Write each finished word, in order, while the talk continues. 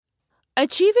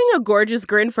Achieving a gorgeous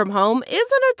grin from home isn't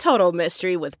a total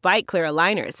mystery with Byte Clear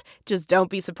aligners. Just don't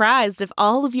be surprised if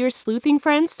all of your sleuthing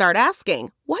friends start asking,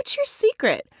 "What's your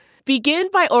secret?" Begin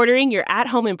by ordering your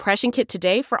at-home impression kit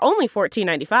today for only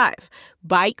 $14.95.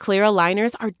 Byte Clear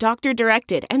aligners are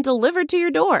doctor-directed and delivered to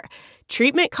your door.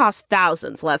 Treatment costs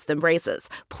thousands less than braces.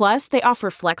 Plus, they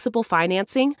offer flexible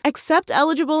financing, accept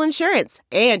eligible insurance,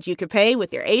 and you can pay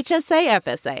with your HSA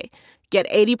FSA. Get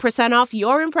 80% off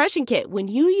your impression kit when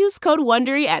you use code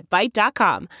WONDERY at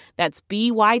Byte.com. That's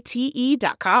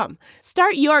BYTE.com.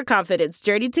 Start your confidence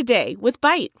journey today with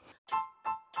Byte.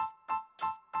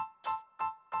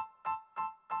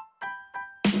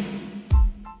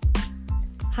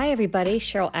 Hi everybody,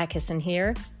 Sharyl Attkisson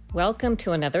here. Welcome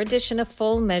to another edition of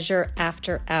Full Measure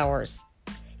After Hours.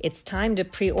 It's time to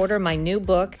pre-order my new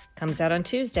book. Comes out on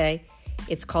Tuesday.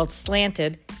 It's called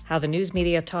Slanted, How the News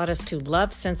Media Taught Us to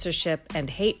Love Censorship and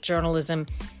Hate Journalism.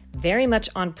 Very much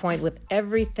on point with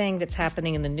everything that's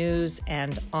happening in the news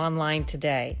and online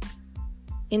today.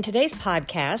 In today's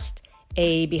podcast,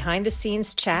 a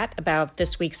behind-the-scenes chat about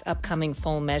this week's upcoming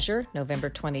Full Measure,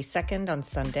 November 22nd on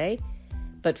Sunday.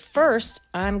 But first,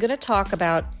 I'm going to talk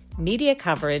about media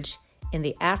coverage in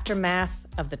the aftermath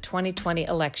of the 2020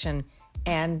 election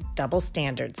and double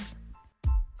standards.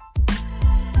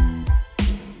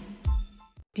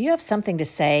 Do you have something to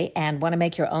say and want to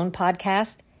make your own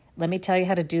podcast? Let me tell you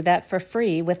how to do that for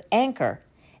free with Anchor.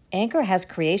 Anchor has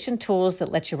creation tools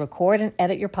that let you record and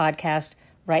edit your podcast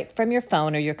right from your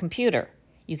phone or your computer.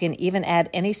 You can even add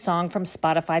any song from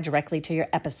Spotify directly to your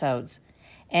episodes.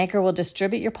 Anchor will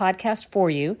distribute your podcast for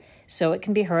you so it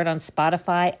can be heard on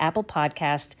Spotify, Apple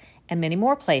Podcast, and many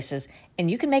more places,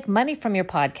 and you can make money from your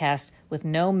podcast with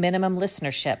no minimum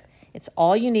listenership. It's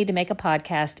all you need to make a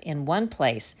podcast in one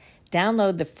place.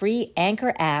 Download the free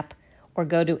Anchor app or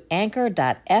go to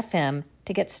anchor.fm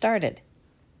to get started.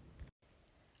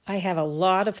 I have a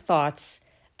lot of thoughts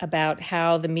about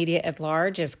how the media at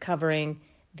large is covering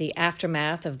the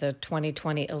aftermath of the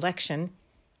 2020 election,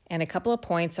 and a couple of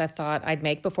points I thought I'd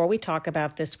make before we talk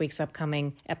about this week's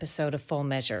upcoming episode of Full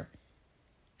Measure.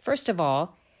 First of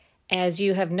all, as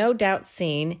you have no doubt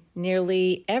seen,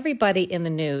 nearly everybody in the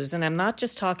news, and I'm not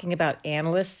just talking about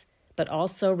analysts, but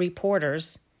also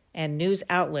reporters and news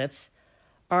outlets,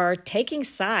 are taking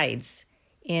sides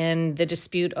in the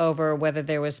dispute over whether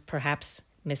there was perhaps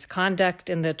misconduct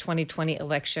in the 2020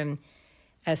 election,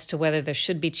 as to whether there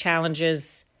should be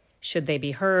challenges, should they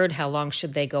be heard, how long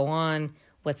should they go on,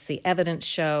 what's the evidence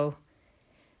show?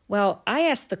 Well, I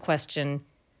asked the question,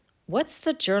 what's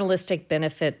the journalistic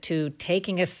benefit to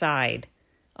taking a side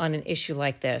on an issue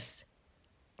like this?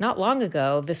 Not long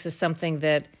ago, this is something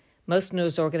that most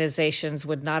news organizations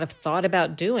would not have thought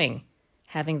about doing,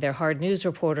 having their hard news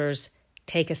reporters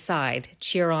take a side,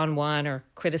 cheer on one or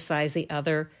criticize the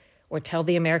other, or tell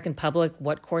the American public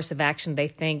what course of action they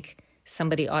think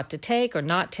somebody ought to take or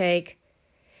not take.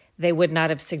 They would not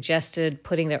have suggested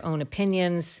putting their own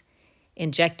opinions,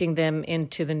 injecting them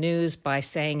into the news by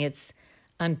saying it's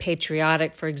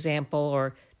unpatriotic, for example,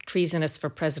 or treasonous for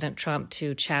President Trump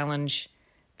to challenge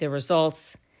the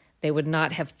results. They would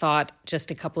not have thought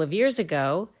just a couple of years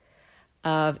ago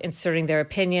of inserting their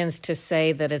opinions to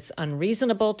say that it's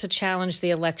unreasonable to challenge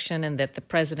the election and that the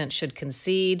president should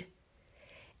concede.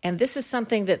 And this is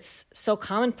something that's so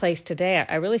commonplace today.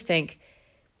 I really think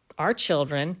our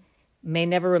children may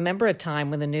never remember a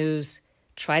time when the news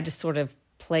tried to sort of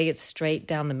play it straight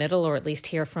down the middle, or at least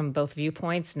hear from both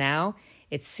viewpoints. Now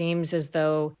it seems as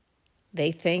though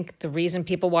they think the reason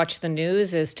people watch the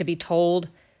news is to be told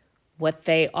what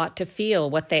they ought to feel,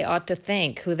 what they ought to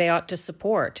think, who they ought to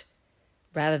support,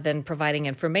 rather than providing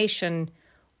information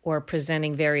or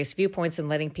presenting various viewpoints and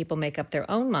letting people make up their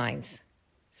own minds.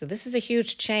 So this is a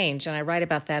huge change, and I write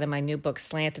about that in my new book,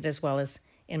 Slanted, as well as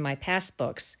in my past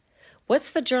books.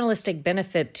 What's the journalistic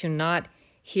benefit to not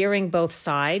hearing both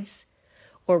sides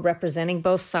or representing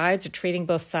both sides or treating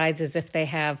both sides as if they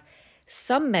have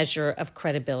some measure of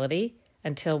credibility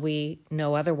until we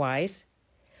know otherwise?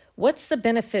 What's the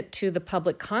benefit to the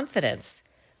public confidence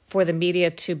for the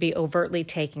media to be overtly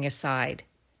taking a side?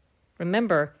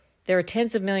 Remember, there are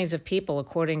tens of millions of people,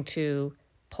 according to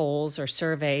polls or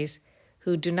surveys,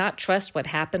 who do not trust what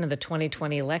happened in the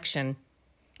 2020 election.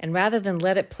 And rather than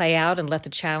let it play out and let the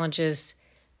challenges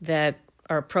that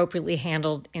are appropriately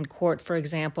handled in court, for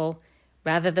example,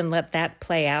 rather than let that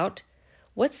play out,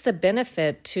 what's the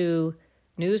benefit to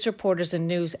news reporters and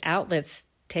news outlets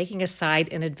taking a side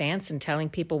in advance and telling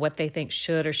people what they think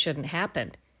should or shouldn't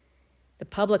happen? The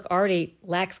public already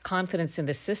lacks confidence in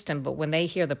the system, but when they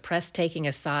hear the press taking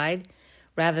a side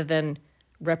rather than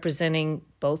representing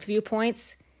both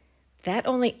viewpoints, that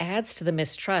only adds to the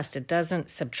mistrust. It doesn't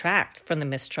subtract from the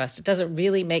mistrust. It doesn't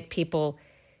really make people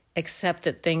accept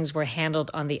that things were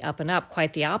handled on the up and up.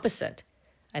 Quite the opposite.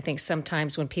 I think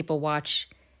sometimes when people watch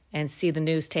and see the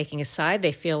news taking a side,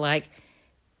 they feel like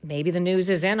maybe the news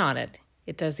is in on it.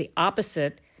 It does the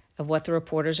opposite of what the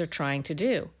reporters are trying to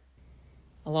do.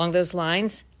 Along those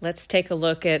lines, let's take a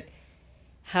look at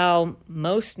how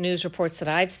most news reports that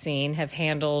I've seen have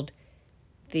handled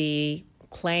the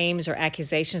claims or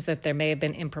accusations that there may have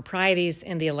been improprieties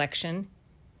in the election.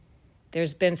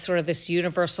 There's been sort of this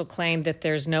universal claim that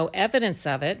there's no evidence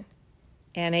of it,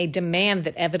 and a demand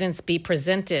that evidence be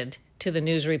presented to the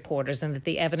news reporters and that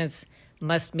the evidence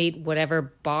must meet whatever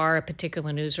bar a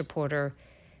particular news reporter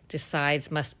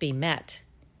decides must be met.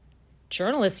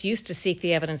 Journalists used to seek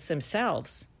the evidence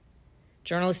themselves.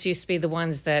 Journalists used to be the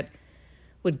ones that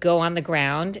would go on the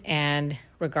ground and,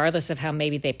 regardless of how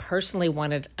maybe they personally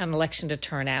wanted an election to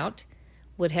turn out,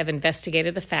 would have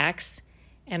investigated the facts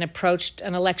and approached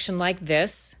an election like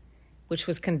this, which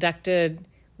was conducted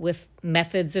with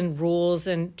methods and rules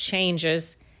and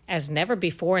changes as never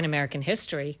before in American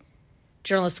history.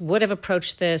 Journalists would have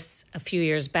approached this a few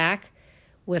years back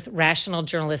with rational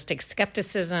journalistic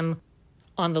skepticism,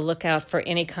 on the lookout for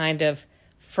any kind of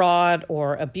fraud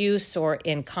or abuse or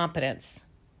incompetence.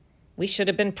 We should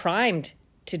have been primed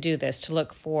to do this, to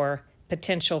look for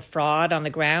potential fraud on the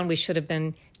ground. We should have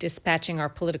been dispatching our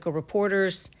political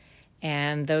reporters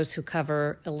and those who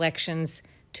cover elections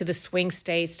to the swing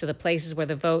states, to the places where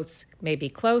the votes may be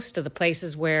close, to the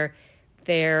places where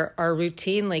there are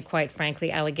routinely, quite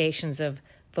frankly, allegations of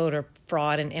voter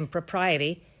fraud and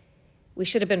impropriety. We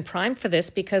should have been primed for this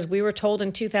because we were told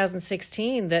in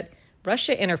 2016 that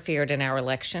Russia interfered in our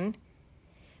election.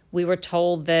 We were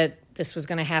told that this was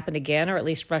going to happen again, or at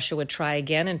least Russia would try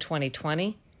again in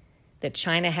 2020, that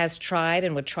China has tried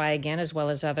and would try again, as well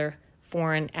as other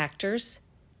foreign actors.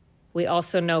 We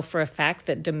also know for a fact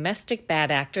that domestic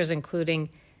bad actors, including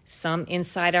some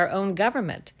inside our own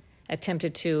government,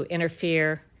 attempted to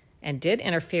interfere and did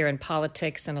interfere in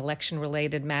politics and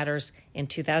election-related matters in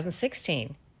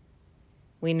 2016.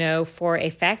 We know for a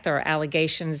fact there are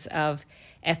allegations of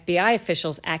FBI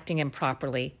officials acting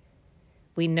improperly.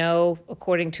 We know,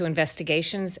 according to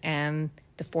investigations and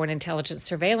the Foreign Intelligence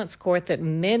Surveillance Court, that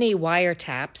many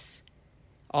wiretaps,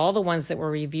 all the ones that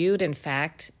were reviewed, in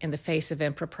fact, in the face of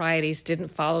improprieties, didn't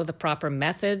follow the proper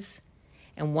methods.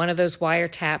 And one of those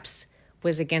wiretaps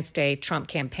was against a Trump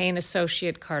campaign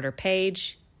associate, Carter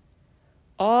Page.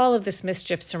 All of this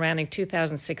mischief surrounding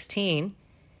 2016,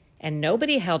 and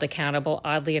nobody held accountable,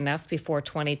 oddly enough, before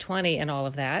 2020 and all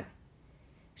of that.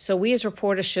 So we as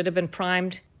reporters should have been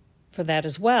primed for that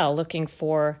as well, looking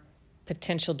for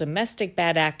potential domestic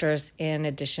bad actors in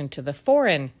addition to the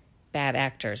foreign bad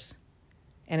actors.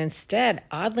 And instead,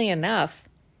 oddly enough,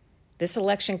 this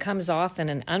election comes off in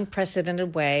an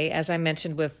unprecedented way, as I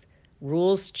mentioned, with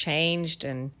rules changed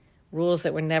and rules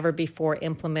that were never before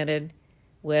implemented,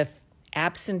 with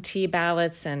absentee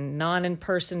ballots and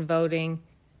non-in-person voting,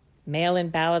 mail-in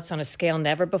ballots on a scale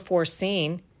never before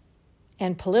seen.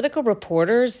 And political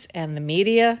reporters and the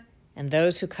media and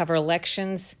those who cover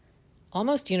elections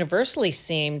almost universally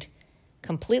seemed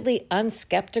completely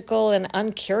unskeptical and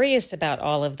uncurious about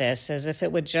all of this, as if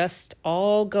it would just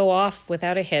all go off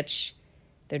without a hitch.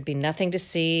 There'd be nothing to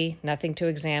see, nothing to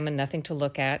examine, nothing to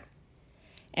look at.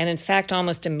 And in fact,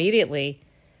 almost immediately,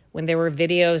 when there were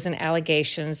videos and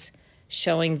allegations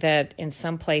showing that in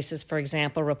some places, for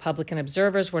example, Republican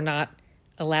observers were not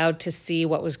allowed to see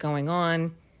what was going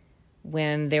on,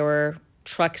 when there were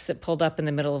trucks that pulled up in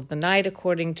the middle of the night,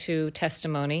 according to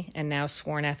testimony and now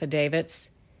sworn affidavits,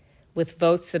 with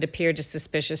votes that appeared to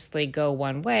suspiciously go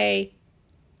one way,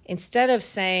 instead of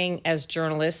saying, as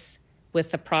journalists,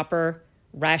 with the proper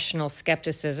rational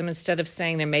skepticism, instead of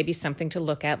saying there may be something to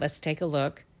look at, let's take a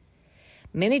look,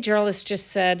 many journalists just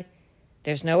said,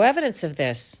 there's no evidence of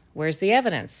this. Where's the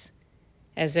evidence?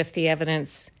 As if the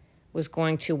evidence was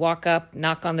going to walk up,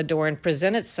 knock on the door, and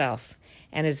present itself.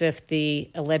 And as if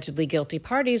the allegedly guilty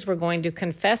parties were going to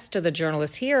confess to the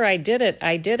journalists, here, I did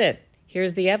it.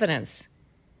 Here's the evidence.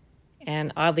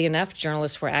 And oddly enough,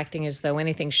 journalists were acting as though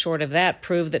anything short of that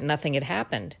proved that nothing had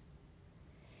happened.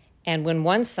 And when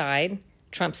one side,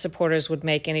 Trump supporters, would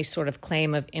make any sort of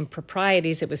claim of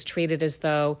improprieties, it was treated as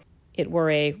though it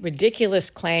were a ridiculous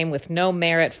claim with no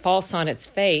merit, false on its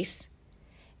face.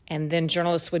 And then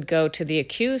journalists would go to the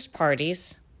accused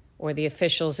parties or the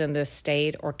officials in the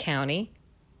state or county.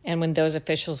 And when those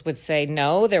officials would say,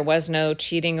 no, there was no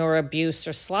cheating or abuse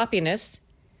or sloppiness,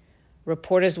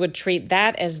 reporters would treat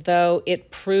that as though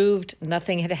it proved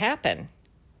nothing had happened,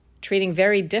 treating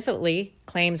very differently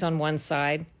claims on one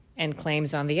side and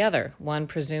claims on the other, one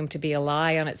presumed to be a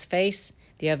lie on its face,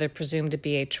 the other presumed to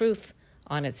be a truth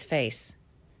on its face.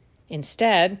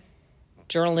 Instead,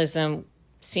 journalism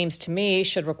seems to me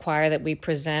should require that we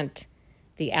present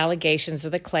the allegations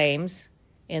or the claims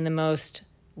in the most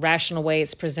rational way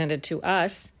it's presented to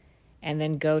us, and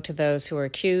then go to those who are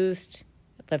accused,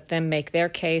 let them make their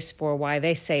case for why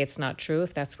they say it's not true,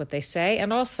 if that's what they say,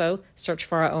 and also search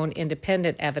for our own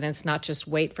independent evidence, not just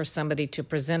wait for somebody to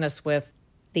present us with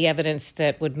the evidence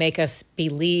that would make us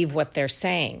believe what they're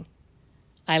saying.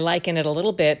 I liken it a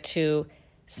little bit to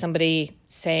somebody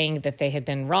saying that they had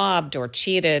been robbed or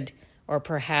cheated, or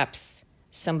perhaps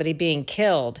somebody being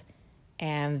killed,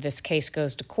 and this case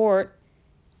goes to court,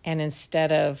 and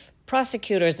instead of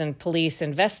prosecutors and police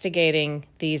investigating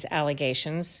these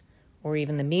allegations, or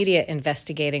even the media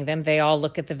investigating them, they all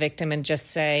look at the victim and just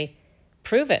say,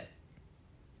 prove it.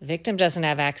 The victim doesn't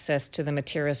have access to the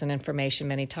materials and information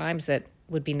many times that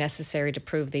would be necessary to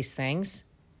prove these things.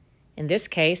 In this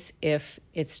case, if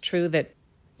it's true that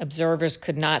observers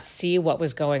could not see what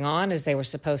was going on as they were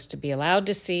supposed to be allowed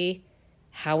to see,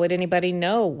 how would anybody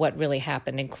know what really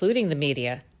happened, including the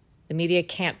media? The media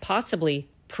can't possibly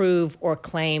prove or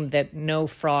claim that no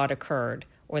fraud occurred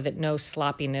or that no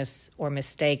sloppiness or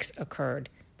mistakes occurred.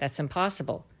 That's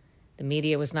impossible. The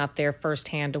media was not there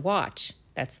firsthand to watch.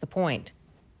 That's the point.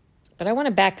 But I want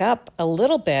to back up a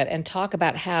little bit and talk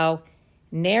about how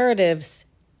narratives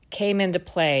came into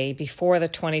play before the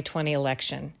 2020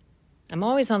 election. I'm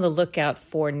always on the lookout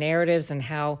for narratives and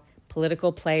how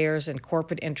political players and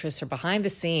corporate interests are behind the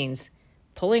scenes,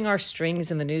 pulling our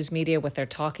strings in the news media with their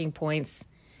talking points,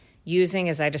 using,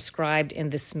 as I described in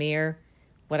The Smear,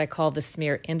 what I call the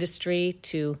smear industry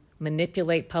to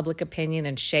manipulate public opinion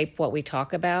and shape what we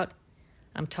talk about.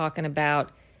 I'm talking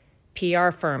about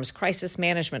PR firms, crisis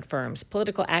management firms,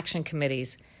 political action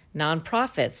committees,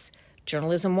 nonprofits,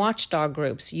 journalism watchdog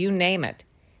groups, you name it.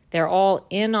 They're all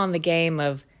in on the game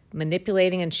of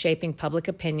manipulating and shaping public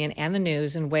opinion and the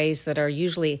news in ways that are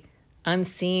usually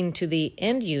unseen to the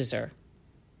end user.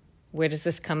 Where does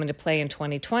this come into play in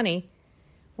 2020?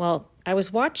 Well, I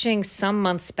was watching some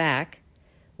months back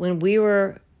when we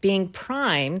were being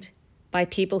primed by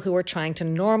people who were trying to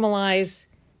normalize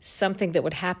something that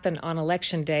would happen on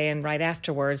Election Day and right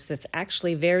afterwards that's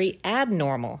actually very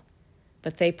abnormal.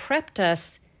 But they prepped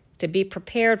us to be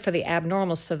prepared for the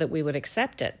abnormal so that we would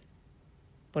accept it.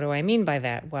 What do I mean by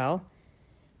that? Well,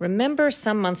 remember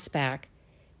some months back,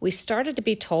 we started to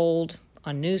be told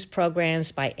on news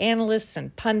programs by analysts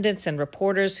and pundits and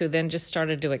reporters who then just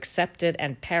started to accept it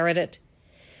and parrot it.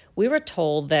 We were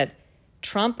told that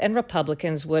Trump and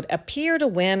Republicans would appear to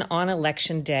win on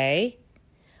Election Day,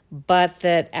 but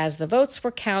that as the votes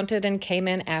were counted and came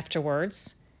in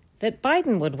afterwards, that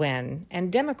Biden would win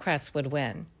and Democrats would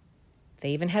win. They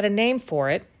even had a name for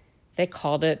it. They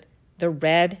called it the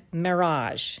Red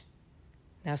Mirage.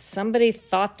 Now, somebody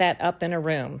thought that up in a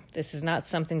room. This is not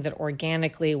something that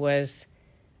organically was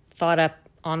thought up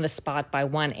on the spot by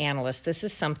one analyst. This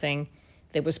is something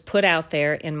that was put out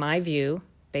there, in my view,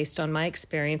 based on my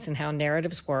experience and how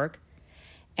narratives work.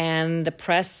 And the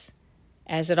press,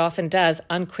 as it often does,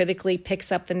 uncritically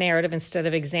picks up the narrative instead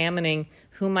of examining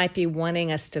who might be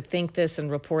wanting us to think this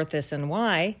and report this and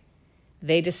why.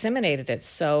 They disseminated it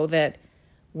so that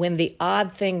when the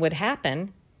odd thing would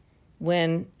happen,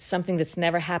 when something that's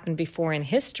never happened before in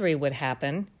history would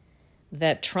happen,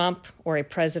 that Trump or a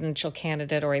presidential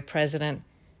candidate or a president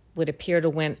would appear to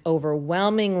win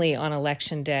overwhelmingly on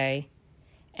Election Day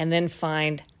and then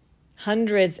find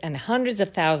hundreds and hundreds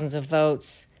of thousands of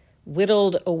votes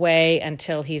whittled away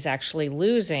until he's actually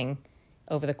losing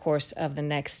over the course of the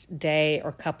next day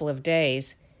or couple of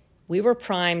days. We were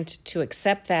primed to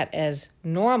accept that as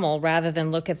normal rather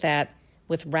than look at that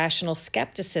with rational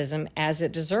skepticism as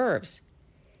it deserves.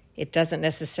 It doesn't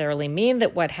necessarily mean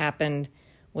that what happened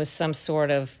was some sort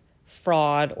of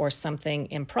fraud or something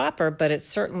improper, but it's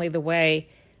certainly the way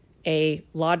a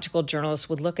logical journalist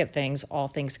would look at things, all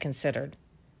things considered.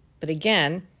 But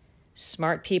again,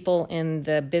 smart people in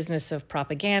the business of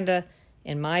propaganda,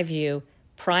 in my view,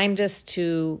 primed us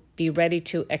to be ready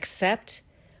to accept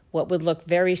what would look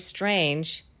very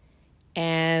strange.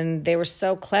 And they were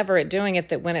so clever at doing it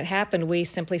that when it happened, we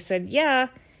simply said, yeah,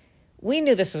 we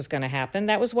knew this was going to happen.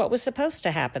 That was what was supposed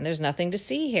to happen. There's nothing to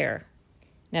see here.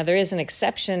 Now, there is an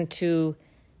exception to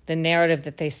the narrative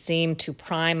that they seem to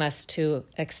prime us to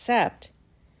accept.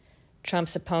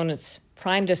 Trump's opponents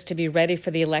primed us to be ready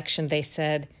for the election, they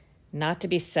said, not to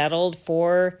be settled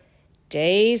for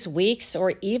days, weeks,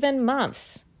 or even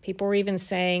months. People were even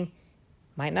saying,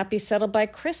 might not be settled by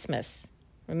Christmas.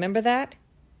 Remember that?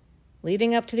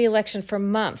 Leading up to the election for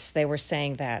months, they were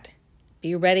saying that.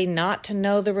 Be ready not to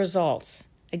know the results.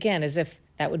 Again, as if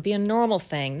that would be a normal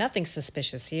thing. Nothing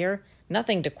suspicious here.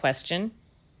 Nothing to question.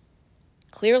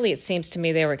 Clearly, it seems to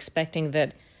me they were expecting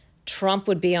that Trump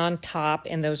would be on top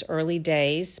in those early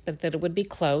days, but that it would be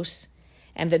close,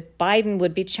 and that Biden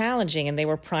would be challenging, and they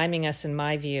were priming us, in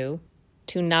my view,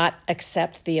 to not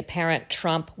accept the apparent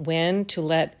Trump win, to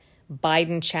let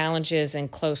Biden challenges in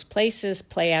close places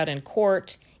play out in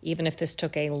court, even if this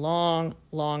took a long,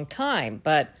 long time.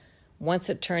 But once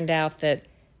it turned out that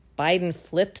Biden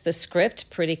flipped the script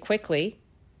pretty quickly,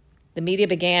 the media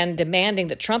began demanding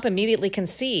that Trump immediately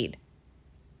concede.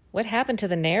 What happened to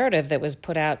the narrative that was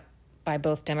put out by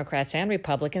both Democrats and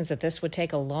Republicans that this would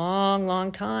take a long,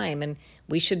 long time and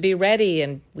we should be ready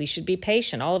and we should be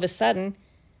patient? All of a sudden,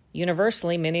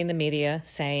 universally, many in the media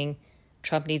saying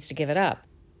Trump needs to give it up.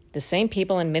 The same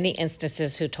people in many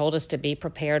instances who told us to be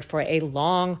prepared for a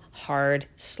long, hard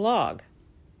slog.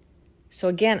 So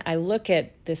again, I look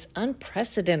at this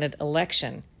unprecedented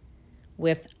election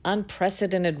with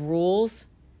unprecedented rules,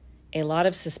 a lot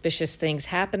of suspicious things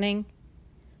happening,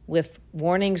 with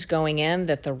warnings going in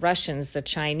that the Russians, the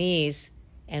Chinese,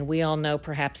 and we all know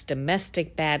perhaps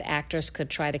domestic bad actors could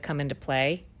try to come into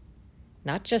play.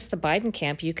 Not just the Biden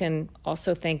camp. You can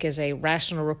also think as a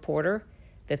rational reporter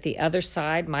that the other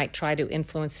side might try to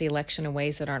influence the election in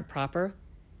ways that aren't proper.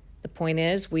 The point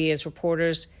is, we as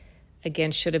reporters,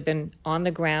 again, should have been on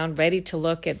the ground, ready to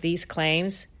look at these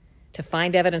claims, to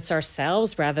find evidence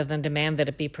ourselves rather than demand that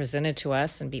it be presented to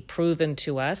us and be proven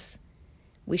to us.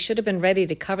 We should have been ready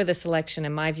to cover this election,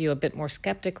 in my view, a bit more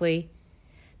skeptically,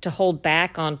 to hold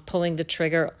back on pulling the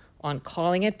trigger on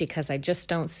calling it, because I just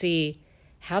don't see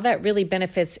how that really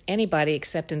benefits anybody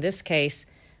except, in this case,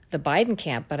 the Biden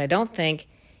camp. But I don't think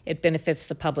it benefits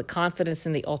the public confidence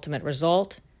in the ultimate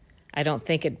result. I don't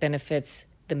think it benefits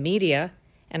the media,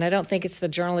 and I don't think it's the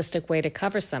journalistic way to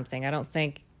cover something. I don't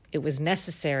think it was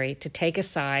necessary to take a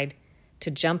side, to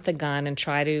jump the gun and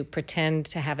try to pretend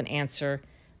to have an answer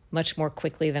much more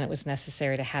quickly than it was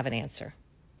necessary to have an answer.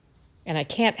 And I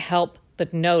can't help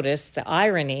but notice the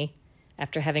irony,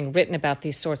 after having written about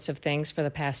these sorts of things for the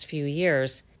past few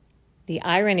years, the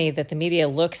irony that the media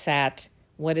looks at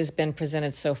what has been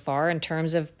presented so far in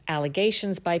terms of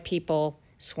allegations by people,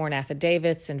 sworn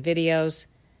affidavits and videos,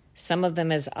 some of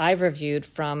them, as I've reviewed,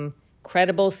 from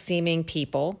credible-seeming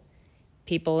people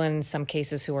in some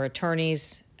cases who are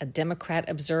attorneys, a Democrat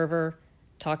observer,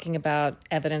 talking about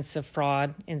evidence of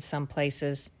fraud in some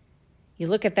places. You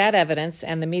look at that evidence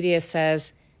and the media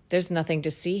says, there's nothing to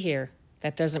see here.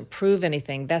 That doesn't prove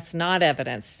anything. That's not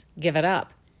evidence. Give it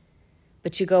up.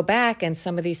 But you go back and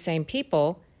some of these same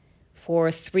people,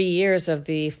 for 3 years of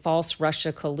the false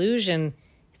Russia collusion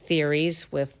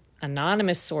theories with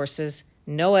anonymous sources,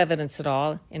 no evidence at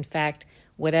all. In fact,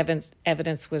 what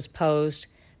evidence was posed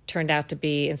turned out to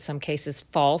be, in some cases,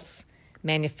 false,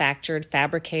 manufactured,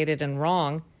 fabricated, and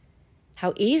wrong.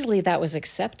 How easily that was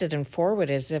accepted and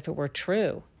forwarded as if it were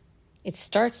true. It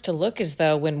starts to look as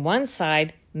though when one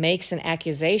side makes an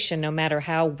accusation, no matter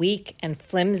how weak and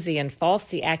flimsy and false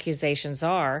the accusations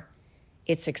are,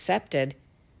 it's accepted.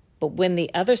 But when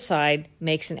the other side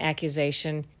makes an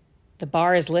accusation, the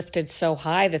bar is lifted so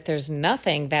high that there's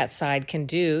nothing that side can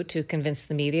do to convince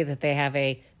the media that they have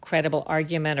a credible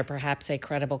argument or perhaps a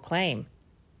credible claim.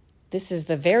 This is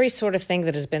the very sort of thing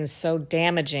that has been so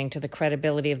damaging to the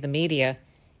credibility of the media.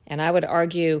 And I would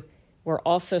argue we're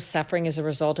also suffering as a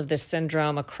result of this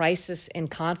syndrome, a crisis in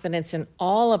confidence in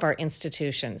all of our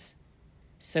institutions.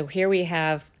 So here we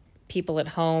have people at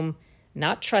home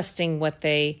not trusting what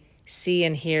they see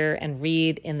and hear and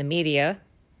read in the media,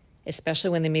 especially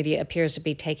when the media appears to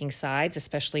be taking sides,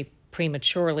 especially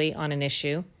prematurely on an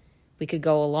issue. We could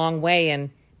go a long way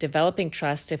in developing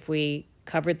trust if we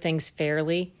covered things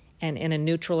fairly and in a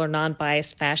neutral or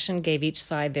non-biased fashion, gave each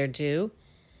side their due.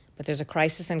 But there's a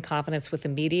crisis in confidence with the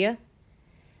media.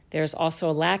 There's also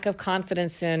a lack of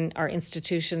confidence in our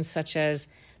institutions such as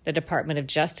the Department of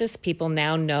Justice. People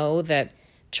now know that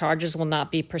charges will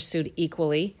not be pursued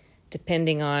equally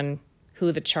depending on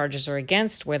who the charges are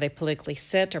against, where they politically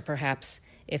sit, or perhaps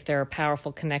if there are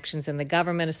powerful connections in the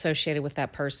government associated with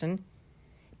that person.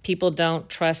 People don't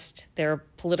trust their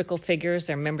political figures,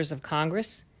 their members of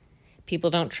Congress. People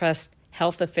don't trust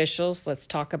health officials. Let's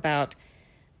talk about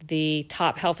the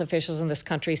top health officials in this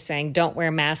country saying, don't wear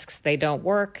masks, they don't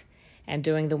work, and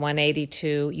doing the 180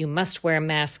 to, you must wear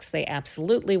masks, they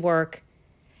absolutely work.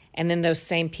 And then those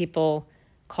same people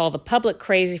call the public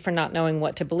crazy for not knowing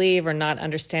what to believe or not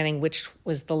understanding which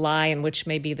was the lie and which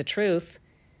may be the truth,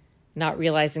 not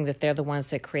realizing that they're the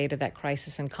ones that created that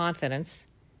crisis in confidence.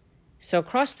 So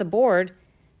across the board,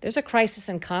 There's a crisis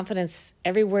in confidence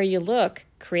everywhere you look,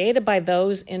 created by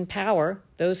those in power,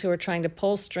 those who are trying to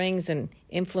pull strings and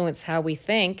influence how we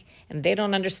think, and they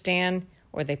don't understand,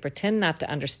 or they pretend not to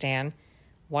understand,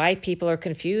 why people are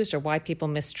confused or why people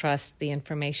mistrust the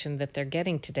information that they're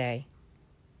getting today.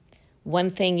 One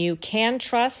thing you can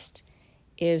trust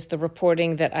is the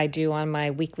reporting that I do on my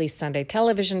weekly Sunday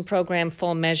television program,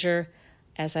 Full Measure.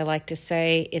 As I like to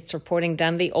say, it's reporting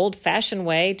done the old-fashioned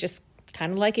way, just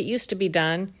kind of like it used to be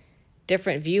done.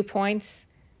 Different viewpoints.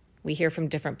 We hear from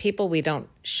different people. We don't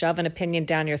shove an opinion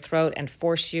down your throat and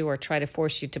force you or try to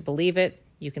force you to believe it.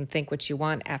 You can think what you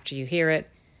want after you hear it.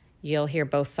 You'll hear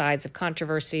both sides of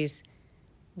controversies.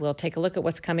 We'll take a look at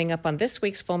what's coming up on this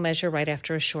week's Full Measure right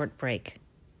after a short break.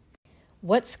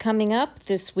 What's coming up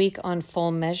this week on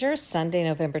Full Measure, Sunday,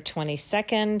 November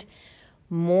 22nd?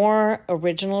 More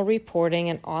original reporting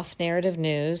and off-narrative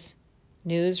news.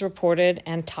 News reported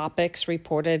and topics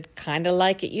reported kind of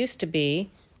like it used to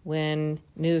be when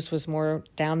news was more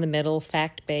down the middle,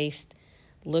 fact-based,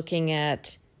 looking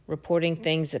at reporting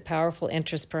things that powerful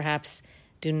interests perhaps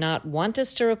do not want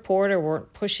us to report or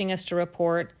weren't pushing us to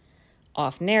report,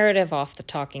 off narrative, off the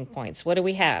talking points. What do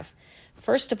we have?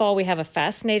 First of all, we have a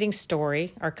fascinating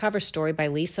story, our cover story by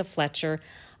Lisa Fletcher.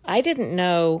 I didn't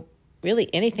know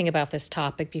really anything about this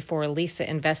topic before Lisa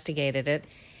investigated it.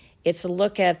 It's a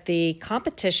look at the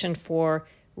competition for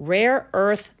rare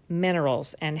earth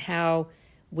minerals and how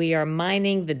we are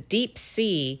mining the deep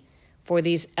sea for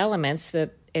these elements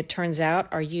that it turns out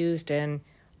are used in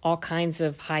all kinds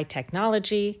of high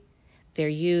technology. They're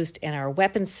used in our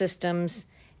weapon systems.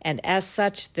 And as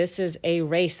such, this is a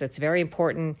race that's very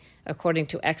important, according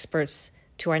to experts,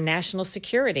 to our national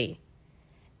security.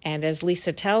 And as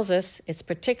Lisa tells us, it's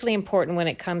particularly important when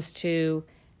it comes to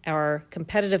our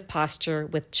competitive posture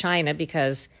with China,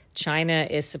 because China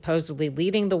is supposedly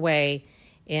leading the way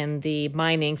in the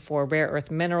mining for rare earth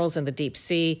minerals in the deep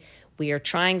sea. We are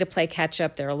trying to play catch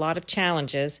up. There are a lot of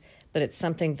challenges, but it's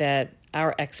something that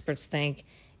our experts think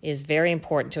is very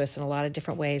important to us in a lot of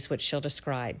different ways, which she'll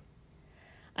describe.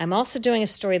 I'm also doing a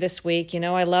story this week. You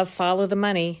know, I love Follow the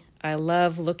Money. I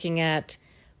love looking at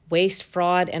waste,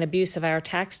 fraud, and abuse of our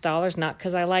tax dollars, not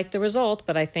because I like the result,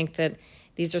 but I think that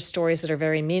these are stories that are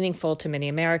very meaningful to many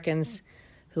Americans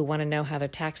who want to know how their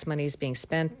tax money is being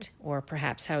spent or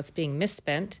perhaps how it's being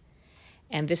misspent.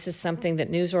 And this is something that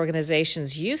news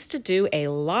organizations used to do a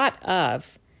lot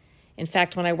of. In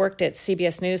fact, when I worked at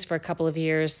CBS News for a couple of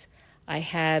years, I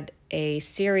had a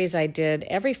series I did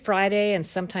every Friday and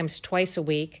sometimes twice a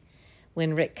week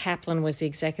when Rick Kaplan was the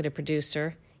executive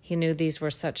producer. He knew these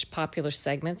were such popular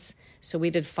segments. So we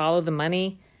did Follow the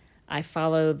Money. I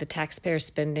followed the taxpayer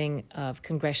spending of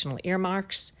congressional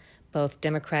earmarks, both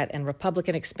Democrat and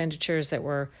Republican expenditures that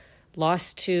were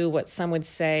lost to what some would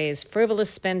say is frivolous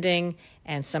spending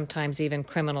and sometimes even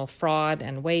criminal fraud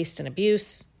and waste and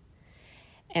abuse.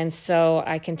 And so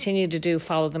I continue to do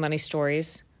Follow the Money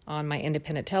stories on my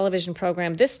independent television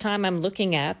program. This time I'm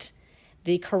looking at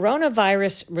the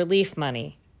coronavirus relief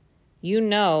money. You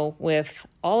know, with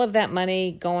all of that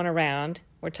money going around,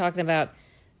 we're talking about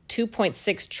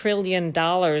 $2.6 trillion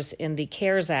in the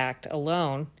CARES Act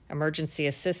alone, emergency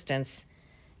assistance.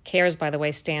 CARES, by the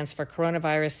way, stands for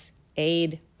Coronavirus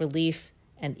Aid, Relief,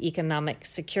 and Economic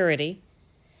Security.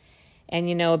 And,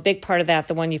 you know, a big part of that,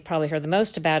 the one you've probably heard the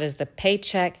most about, is the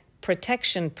Paycheck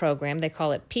Protection Program. They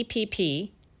call it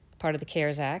PPP, part of the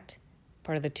CARES Act,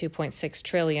 part of the $2.6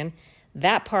 trillion.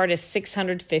 That part is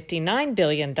 $659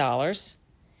 billion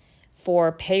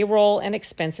for payroll and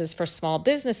expenses for small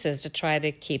businesses to try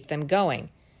to keep them going.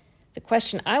 The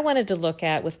question I wanted to look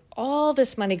at, with all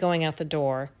this money going out the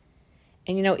door,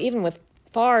 and, you know, even with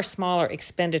far smaller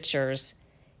expenditures,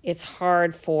 it's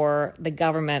hard for the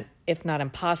government, if not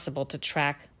impossible, to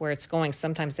track where it's going.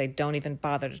 Sometimes they don't even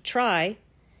bother to try.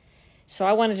 So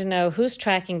I wanted to know who's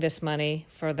tracking this money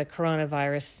for the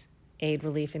coronavirus aid,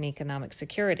 relief, and economic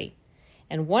security.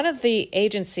 And one of the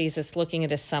agencies that's looking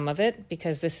into some of it,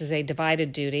 because this is a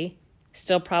divided duty,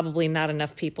 still probably not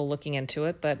enough people looking into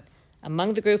it, but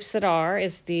among the groups that are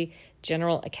is the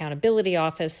General Accountability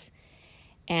Office.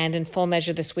 And in Full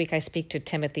Measure this week, I speak to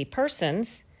Timothy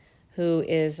Persons, who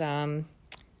is an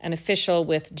official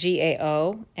with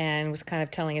GAO and was kind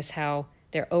of telling us how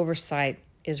their oversight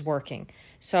is working.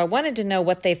 So I wanted to know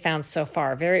what they found so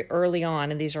far, very early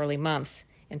on in these early months,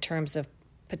 in terms of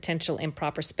potential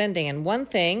improper spending. And one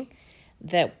thing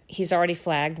that he's already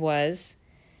flagged was,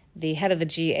 the head of the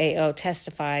GAO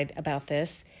testified about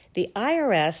this, the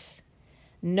IRS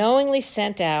knowingly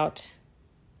sent out,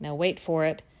 now wait for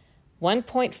it,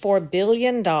 $1.4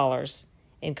 billion in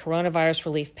coronavirus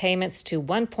relief payments to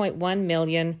 1.1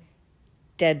 million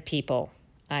dead people,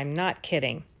 I'm not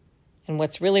kidding. And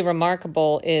what's really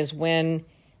remarkable is when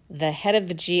the head of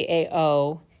the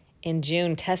GAO in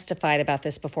June testified about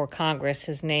this before Congress.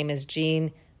 His name is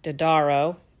Gene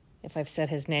Dodaro, if I've said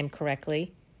his name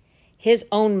correctly. His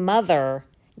own mother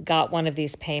got one of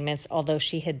these payments, although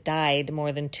she had died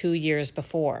more than 2 years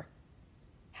before.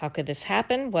 How could this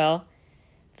happen? Well,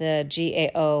 the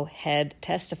GAO head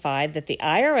testified that the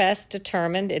IRS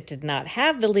determined it did not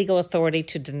have the legal authority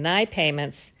to deny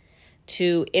payments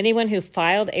to anyone who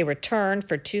filed a return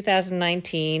for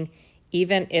 2019,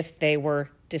 even if they were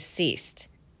deceased.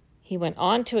 He went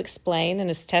on to explain in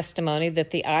his testimony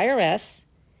that the IRS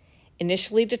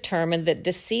initially determined that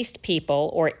deceased people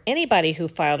or anybody who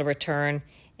filed a return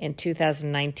in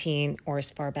 2019 or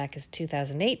as far back as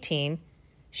 2018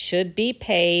 should be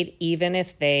paid even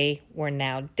if they were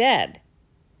now dead.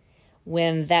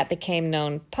 When that became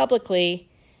known publicly,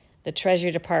 the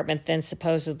Treasury Department then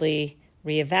supposedly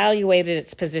reevaluated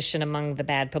its position among the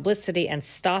bad publicity and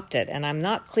stopped it. And I'm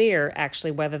not clear,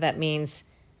 actually, whether that means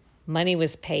money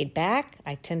was paid back.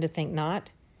 I tend to think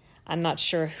not. I'm not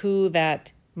sure who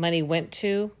that money went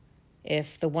to,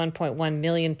 if the 1.1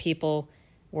 million people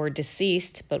were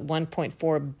deceased, but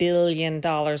 $1.4 billion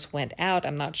went out.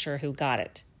 I'm not sure who got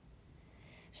it.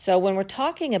 So when we're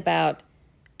talking about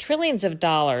trillions of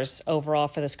dollars overall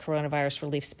for this coronavirus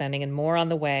relief spending and more on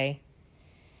the way,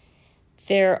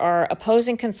 there are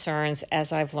opposing concerns,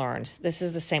 as I've learned. This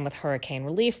is the same with hurricane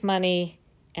relief money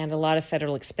and a lot of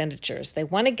federal expenditures. They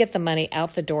want to get the money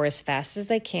out the door as fast as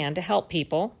they can to help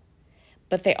people,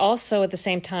 but they also at the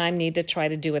same time need to try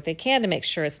to do what they can to make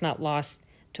sure it's not lost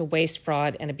to waste,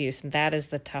 fraud, and abuse, and that is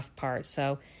the tough part.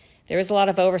 So there is a lot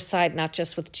of oversight, not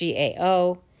just with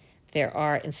GAO. There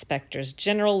are inspectors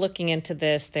general looking into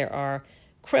this. There are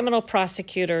criminal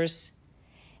prosecutors.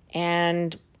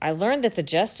 And I learned that the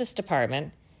Justice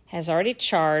Department has already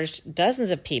charged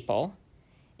dozens of people.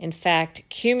 In fact,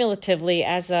 cumulatively,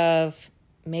 as of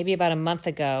maybe about a month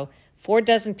ago, 4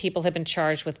 dozen people have been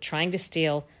charged with trying to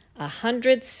steal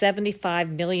 $175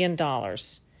 million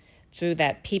through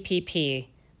that PPP,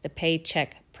 the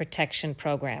Paycheck Protection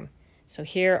Program. So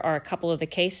here are a couple of the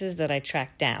cases that I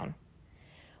tracked down.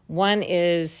 One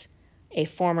is a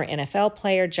former NFL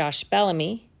player, Josh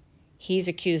Bellamy. He's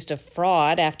accused of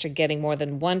fraud after getting more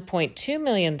than $1.2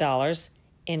 million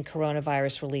in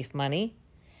coronavirus relief money.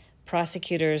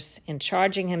 Prosecutors in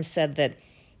charging him said that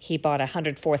he bought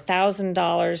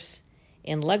 $104,000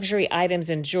 in luxury items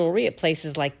and jewelry at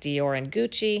places like Dior and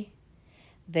Gucci.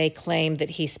 They claimed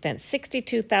that he spent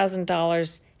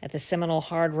 $62,000 at the Seminole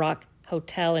Hard Rock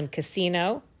Hotel and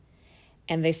Casino.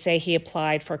 And they say he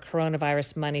applied for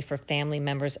coronavirus money for family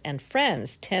members and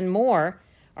friends. 10 more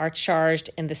are charged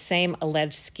in the same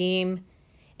alleged scheme,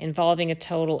 involving a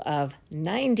total of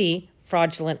 90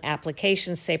 fraudulent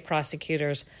applications, say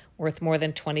prosecutors, worth more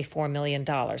than $24 million.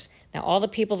 Now, all the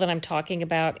people that I'm talking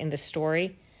about in the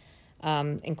story,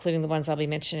 including the ones I'll be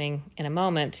mentioning in a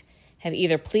moment, have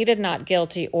either pleaded not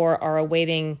guilty or are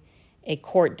awaiting a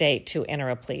court date to enter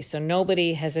a plea. So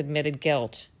nobody has admitted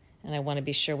guilt, and I want to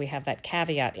be sure we have that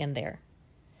caveat in there.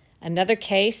 Another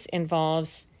case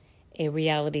involves a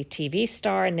reality TV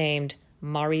star named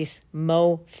Maurice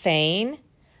Mo Fain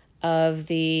of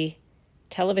the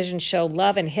television show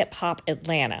Love and Hip Hop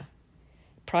Atlanta.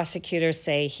 Prosecutors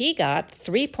say he got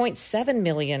 $3.7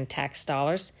 million tax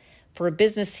dollars for a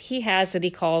business he has that he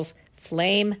calls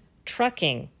Flame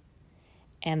Trucking.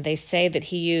 And they say that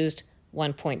he used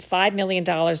 $1.5 million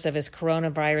of his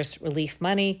coronavirus relief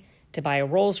money to buy a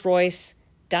Rolls Royce,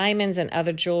 diamonds, and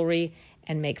other jewelry,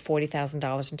 and make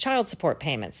 $40,000 in child support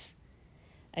payments.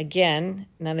 Again,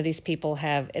 none of these people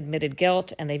have admitted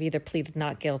guilt, and they've either pleaded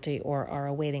not guilty or are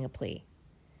awaiting a plea.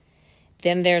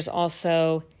 Then there's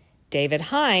also David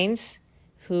Hines,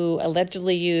 who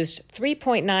allegedly used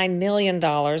 $3.9 million in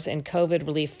COVID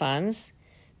relief funds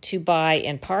to buy,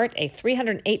 in part, a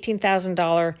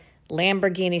 $318,000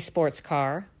 Lamborghini sports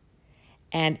car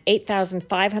and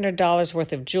 $8,500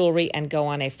 worth of jewelry and go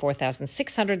on a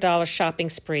 $4,600 shopping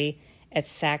spree at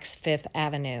Saks Fifth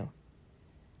Avenue.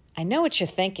 I know what you're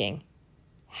thinking.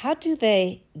 How do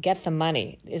they get the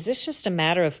money? Is this just a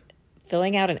matter of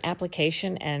filling out an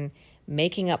application and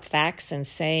making up facts and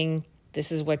saying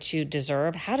this is what you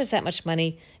deserve? How does that much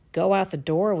money go out the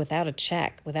door without a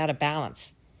check, without a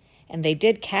balance? And they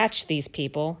did catch these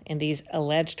people in these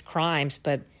alleged crimes,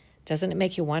 but doesn't it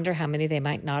make you wonder how many they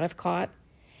might not have caught?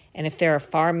 And if there are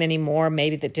far many more,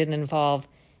 maybe that didn't involve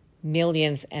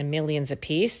millions and millions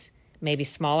apiece, maybe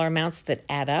smaller amounts that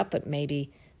add up, but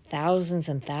maybe thousands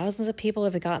and thousands of people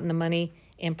have gotten the money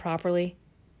improperly?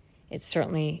 It's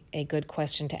certainly a good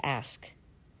question to ask.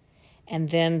 And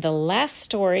then the last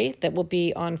story that will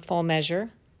be on Full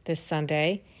Measure this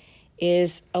Sunday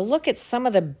is a look at some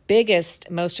of the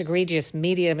biggest, most egregious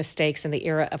media mistakes in the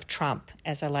era of Trump,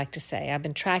 as I like to say. I've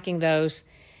been tracking those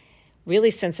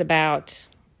really since about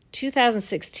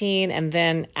 2016, and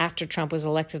then after Trump was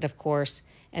elected, of course,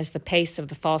 as the pace of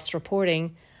the false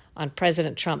reporting on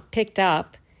President Trump picked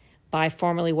up by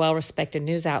formerly well-respected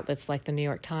news outlets like the New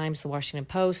York Times, the Washington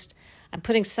Post. I'm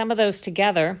putting some of those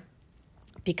together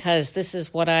because this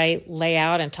is what I lay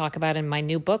out and talk about in my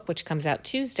new book, which comes out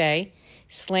Tuesday,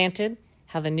 Slanted: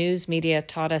 How the News Media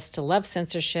Taught Us to Love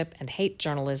Censorship and Hate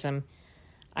Journalism.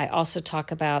 I also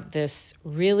talk about this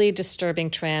really disturbing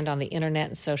trend on the internet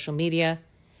and social media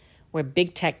where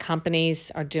big tech companies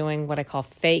are doing what I call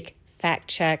fake fact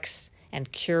checks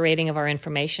and curating of our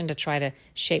information to try to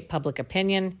shape public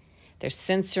opinion. They're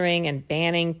censoring and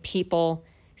banning people,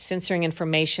 censoring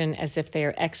information as if they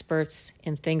are experts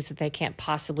in things that they can't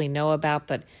possibly know about,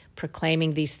 but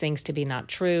proclaiming these things to be not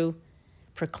true,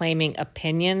 proclaiming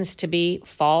opinions to be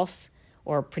false,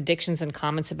 or predictions and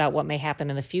comments about what may happen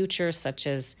in the future, such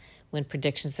as when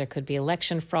predictions there could be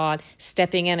election fraud,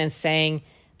 stepping in and saying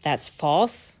that's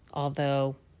false,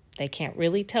 although they can't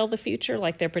really tell the future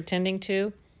like they're pretending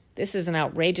to. This is an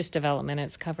outrageous development, and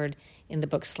it's covered in the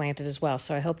book Slanted as well.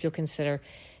 So I hope you'll consider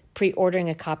pre-ordering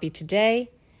a copy today.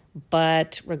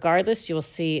 But regardless, you'll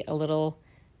see a little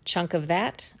chunk of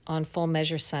that on Full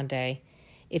Measure Sunday.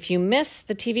 If you miss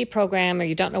the TV program or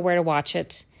you don't know where to watch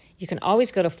it, you can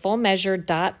always go to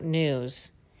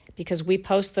fullmeasure.news because we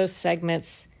post those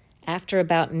segments after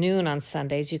about noon on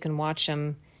Sundays. You can watch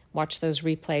those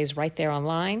replays right there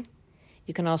online.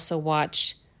 You can also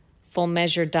watch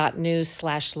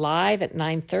fullmeasure.news/live at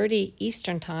 9:30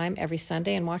 Eastern Time every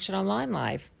Sunday and watch it online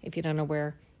live if you don't know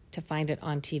where to find it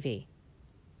on TV.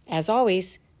 As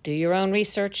always, do your own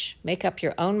research, make up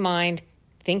your own mind,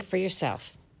 think for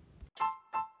yourself.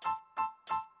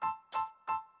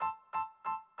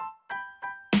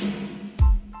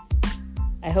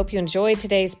 I hope you enjoyed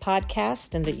today's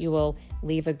podcast and that you will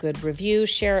leave a good review,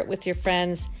 share it with your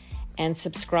friends, and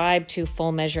subscribe to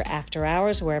Full Measure After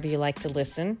Hours wherever you like to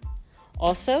listen.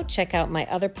 Also, check out my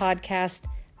other podcast,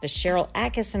 the Sharyl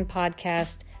Attkisson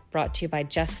Podcast, brought to you by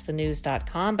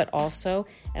justthenews.com, but also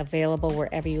available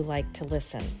wherever you like to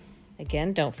listen.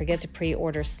 Again, don't forget to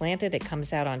pre-order Slanted. It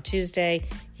comes out on Tuesday.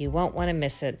 You won't want to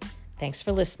miss it. Thanks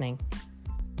for listening.